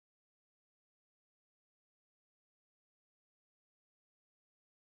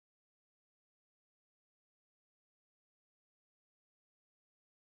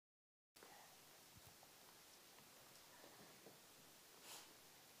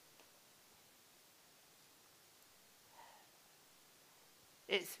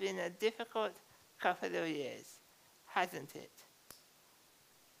It's been a difficult couple of years, hasn't it?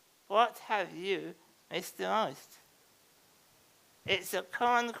 What have you missed the most? It's a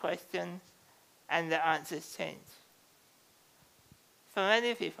common question, and the answers change. For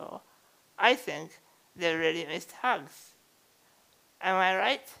many people, I think they really missed hugs. Am I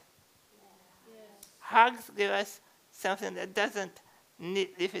right? Yes. Hugs give us something that doesn't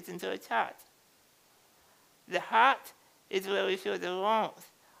neatly fit into a chart. The heart is where we feel the warmth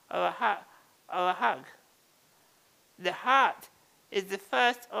of a hug. The heart is the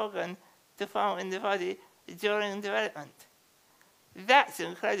first organ to form in the body during development. That's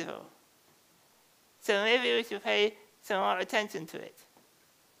incredible. So maybe we should pay some more attention to it.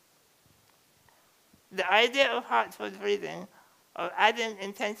 The idea of heartful breathing, of adding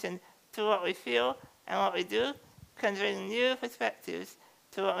intention to what we feel and what we do, can bring new perspectives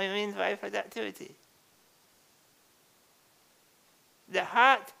to what we mean by productivity. The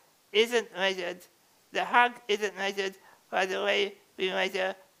hug isn't measured by the way we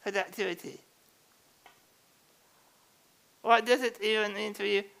measure productivity. What does it even mean to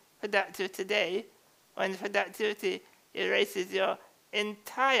be productive today when productivity erases your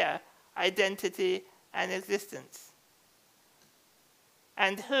entire identity and existence?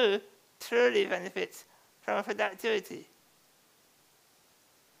 And who truly benefits from productivity?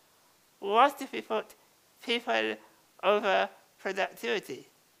 What if we put people over productivity?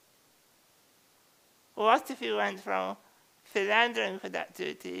 What if we went from philandering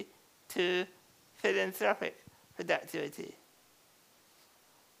productivity to philanthropic productivity?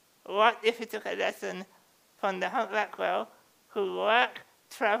 What if we took a lesson from the humpback whale, who work,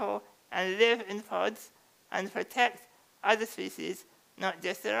 travel, and live in pods and protect other species, not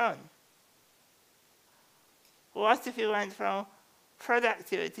just their own? What if we went from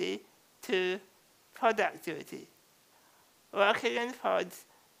productivity to productivity, working in pods,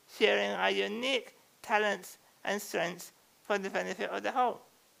 sharing our unique talents and strengths for the benefit of the whole?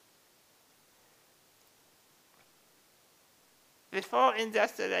 Before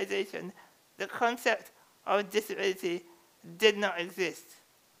industrialization, the concept of disability did not exist.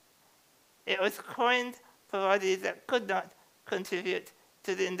 It was coined for bodies that could not contribute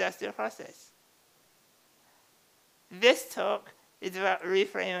to the industrial process. This talk is about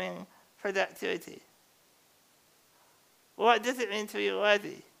reframing productivity. What does it mean to be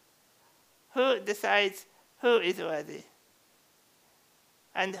worthy? Who decides who is worthy?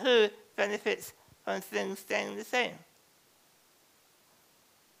 And who benefits from things staying the same?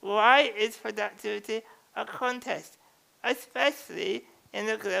 Why is productivity a contest, especially in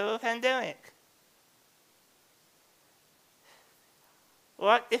the global pandemic?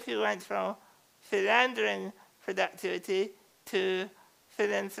 What if we went from philandering productivity to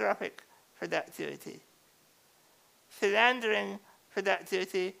philanthropic productivity? Philandering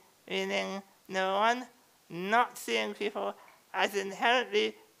productivity meaning, number one, not seeing people as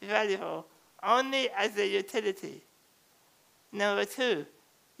inherently valuable, only as a utility. Number two,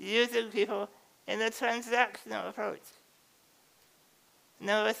 using people in a transactional approach.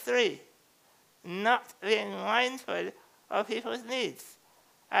 Number three, not being mindful of people's needs,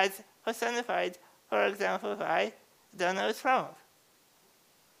 as personified, for example, by Donald Trump.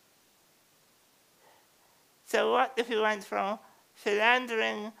 So what if we went from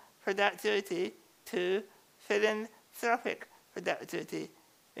philandering productivity to philanthropic productivity,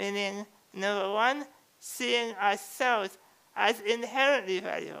 meaning, number one, seeing ourselves as inherently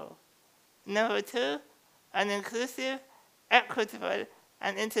valuable. Number two, an inclusive, equitable,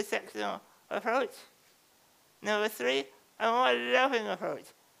 and intersectional approach. Number three, a more loving approach,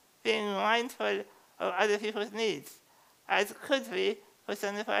 being mindful of other people's needs, as could be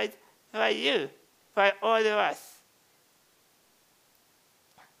personified by you, by all of us.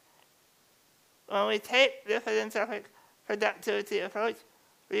 When we take the philanthropic productivity approach,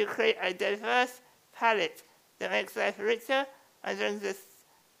 we create a diverse palette that makes life richer and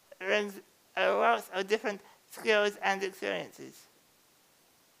brings a wealth of different skills and experiences.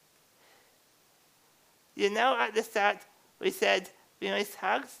 You know, at the start we said we missed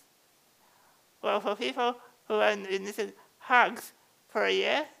hugs? Well, for people who have been missing hugs for a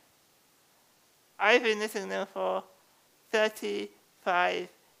year, I've been missing them for 35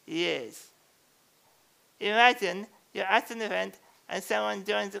 years. Imagine you're at an event and someone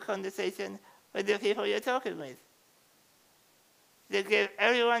joins the conversation with the people you're talking with. They give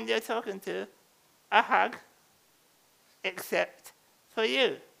everyone you're talking to a hug, except for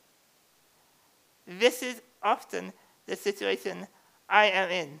you. This is often the situation I am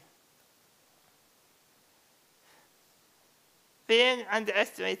in. Being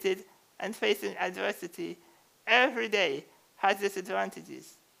underestimated and facing adversity every day has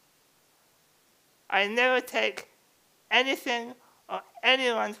disadvantages. I never take anything or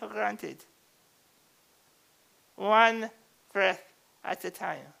anyone for granted. One breath at a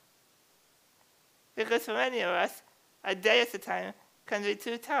time. Because for many of us, a day at a time can be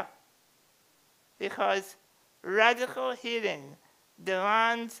too tough. Because radical healing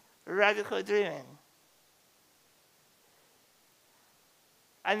demands radical dreaming.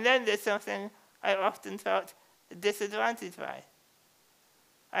 And then there's something I often felt disadvantaged by.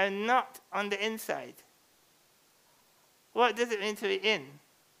 I'm not on the inside. What does it mean to be in?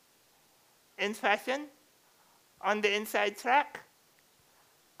 In fashion? On the inside track?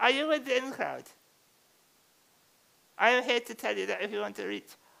 Are you with the in crowd? I am here to tell you that if you want to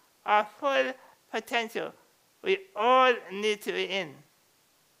reach our full potential, we all need to be in.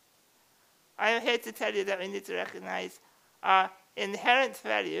 I am here to tell you that we need to recognize our inherent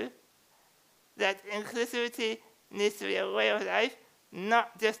value, that inclusivity needs to be a way of life,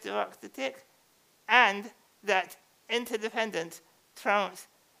 not just a box to tick, and that interdependence trumps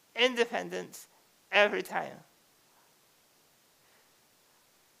independence every time.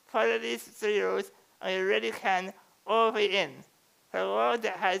 Follow these 3 rules and you really can all be in for a world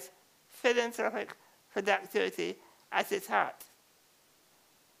that has philanthropic productivity at its heart.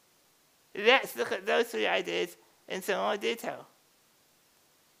 Let's look at those 3 ideas in some more detail.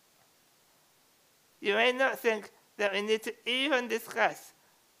 You may not think that we need to even discuss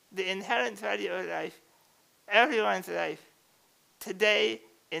the inherent value of life, everyone's life, today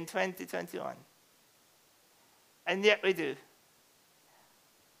in 2021. And yet we do.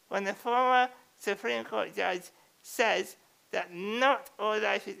 When a former Supreme Court judge says that not all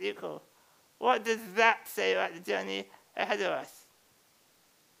life is equal, what does that say about the journey ahead of us?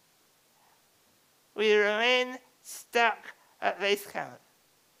 We remain stuck at base camp.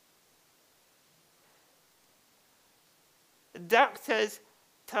 Doctors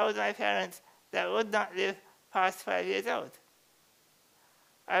told my parents that I would not live past 5 years old.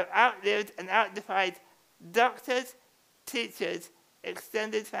 I've outlived and outdefied doctors, teachers,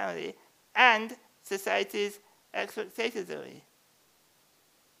 extended family, and society's expectations of me.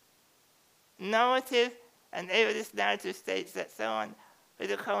 Normative and ableist narrative states that someone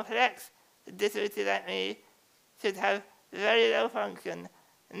with a complex disability like me should have very low function,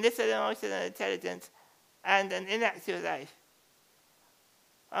 little emotional intelligence, and an inactive life.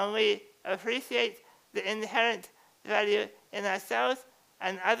 When we appreciate the inherent value in ourselves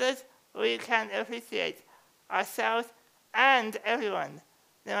and others, we can appreciate ourselves and everyone,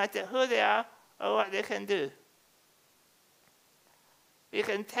 no matter who they are or what they can do. We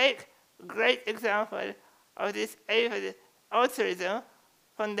can take a great example of this altruism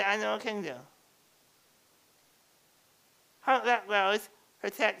from the animal kingdom. Humpback whales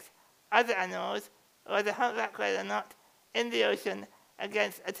protect other animals, whether humpback whales or not, in the ocean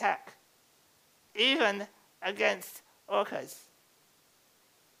against attack, even against orcas.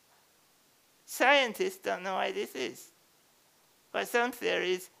 Scientists don't know why this is, but some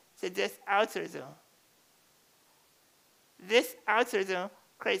theories suggest altruism. This altruism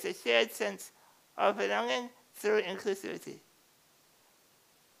creates a shared sense of belonging through inclusivity.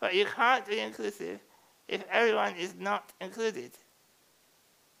 But you can't be inclusive if everyone is not included.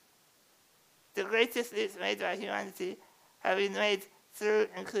 The greatest leaps made by humanity have been made through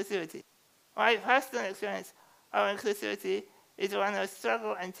inclusivity. My personal experience of inclusivity is one of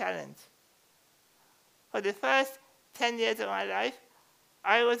struggle and challenge. For the first 10 years of my life,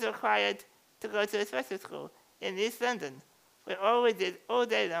 I was required to go to a special school in East London, where all we did all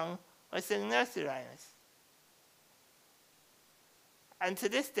day long was sing nursery rhymes. And to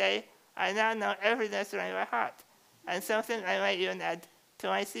this day, I now know every nursery rhyme by heart, and something I might even add to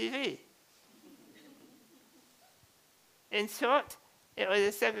my CV. In short, it was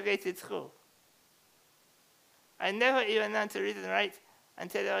a segregated school. I never even learned to read and write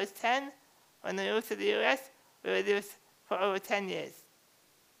until I was 10. When we moved to the US, we were there for over 10 years.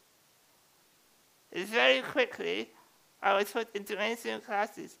 Very quickly, I was put into mainstream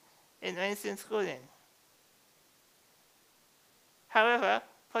classes in mainstream schooling. However,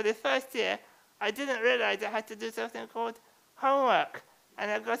 for the first year, I didn't realize I had to do something called homework,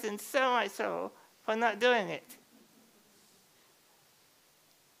 and I got in so much trouble for not doing it.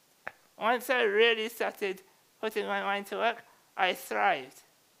 Once I really started putting my mind to work, I thrived.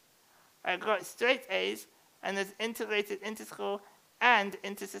 I got straight A's and was integrated into school and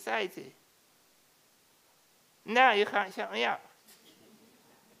into society. Now you can't shut me up.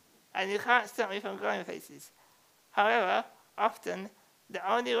 And you can't stop me from going places. However, often,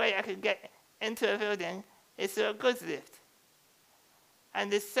 the only way I can get into a building is through a goods lift.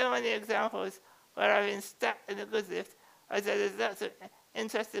 And there's so many examples where I've been stuck in a goods lift although there's lots of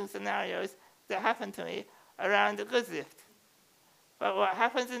interesting scenarios that happen to me around the goods lift. But what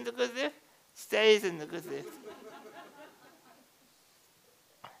happens in the goods lift stays in the goods lift.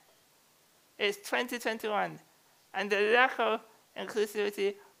 It's 2021, and the lack of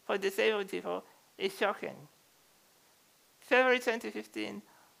inclusivity for disabled people is shocking. February 2015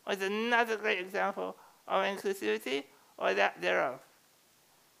 was another great example of inclusivity or lack thereof.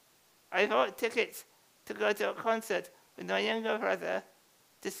 I bought tickets to go to a concert with my younger brother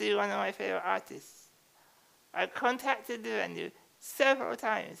to see one of my favorite artists. I contacted the venue several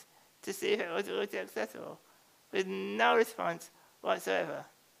times to see if it was wheelchair accessible, with no response whatsoever.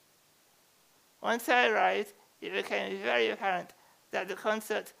 Once I arrived, it became very apparent that the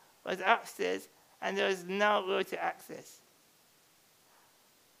concert was upstairs and there was no wheelchair access.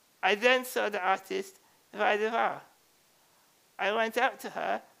 I then saw the artist by the bar. I went up to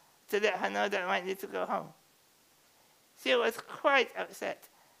her to let her know that I might need to go home. She was quite upset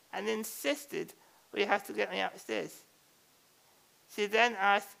and insisted we have to get me upstairs. She then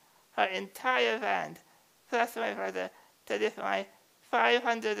asked her entire band, plus my brother, to lift my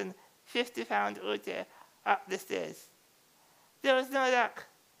 550-pound wheelchair up the stairs. There was no luck.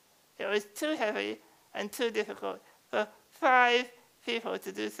 It was too heavy and too difficult for 5 people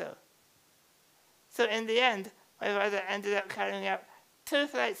to do so. So in the end, my brother ended up carrying me up 2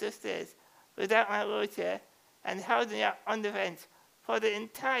 flights of stairs without my wheelchair and held me up on the bench for the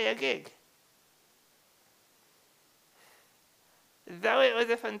entire gig. Though it was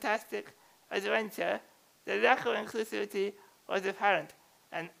a fantastic adventure, the lack of inclusivity was apparent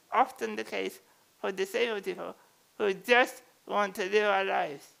and often the case for disabled people who just want to live our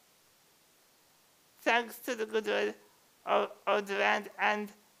lives. Thanks to the goodwill of the band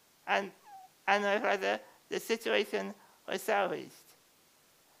and my brother, the situation was salvaged.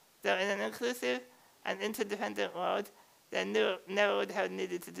 Though in an inclusive and interdependent world, they never would have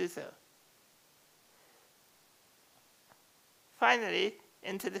needed to do so. Finally,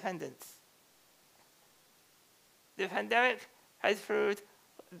 interdependence. The pandemic has proved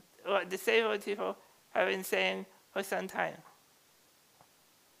what disabled people have been saying for some time.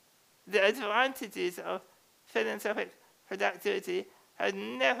 The advantages of philanthropic productivity have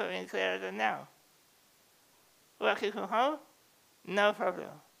never been clearer than now. Working from home? No problem.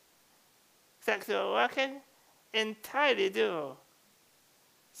 Flexible working? Entirely doable.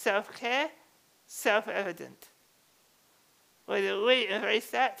 Self-care? Self-evident. Will we embrace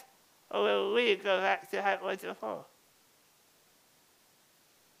that, or will we go back to how it was before?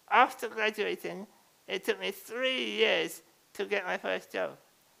 After graduating, it took me 3 years to get my first job.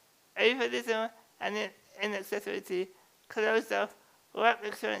 Ableism and inaccessibility closed off work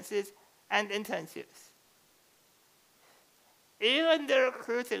experiences and internships. Even the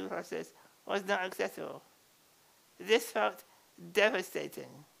recruiting process was not accessible. This felt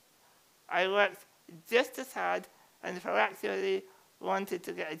devastating. I worked just as hard and proactively wanted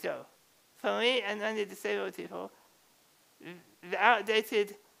to get a job. For me and many disabled people, the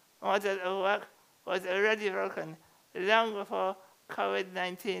outdated model of work was already broken long before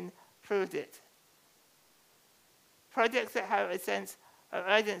COVID-19 proved it. Projects that have a sense of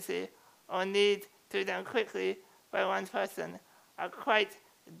urgency or need to be done quickly by one person are quite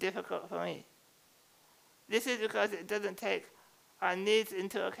difficult for me. This is because it doesn't take our needs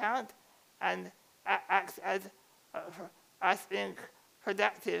into account and acts as us being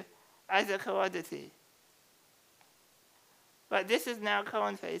productive as a commodity. But this is now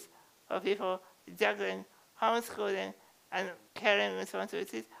commonplace for people juggling homeschooling and caring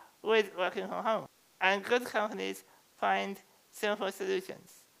responsibilities with working from home. And good companies find simple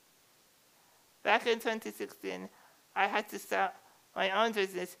solutions. Back in 2016, I had to start my own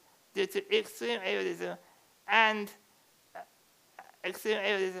business due to extreme ableism and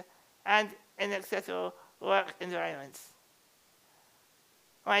inaccessible work environments.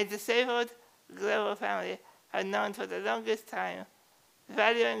 My disabled global family had known for the longest time,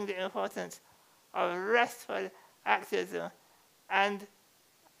 valuing the importance of restful activism and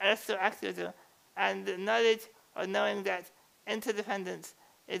the knowledge of knowing that interdependence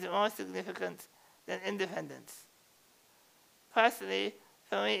is more significant than independence. Personally,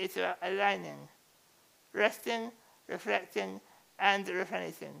 for me, it's about aligning, resting, reflecting, and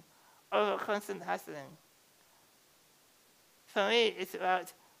replenishing over constant hustling. For me, it's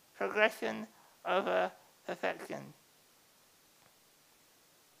about progression over perfection.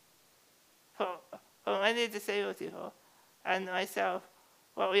 For many disabled people and myself,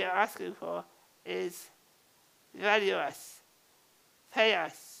 what we are asking for is value us, pay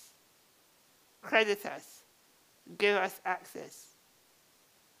us, credit us, give us access.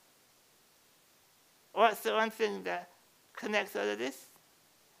 What's the one thing that connects all of this?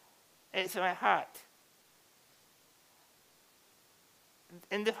 It's my heart.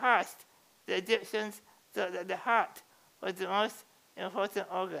 In the past, the Egyptians thought that the heart was the most important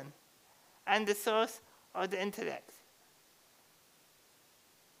organ and the source of the intellect.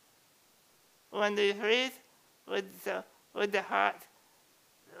 When we breathe with the heart,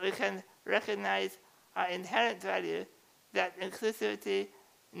 we can recognize our inherent value that inclusivity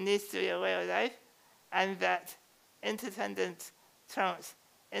needs to be a way of life and that interdependence trumps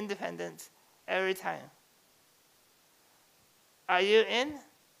independence every time. Are you in?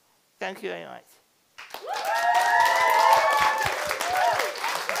 Thank you very much.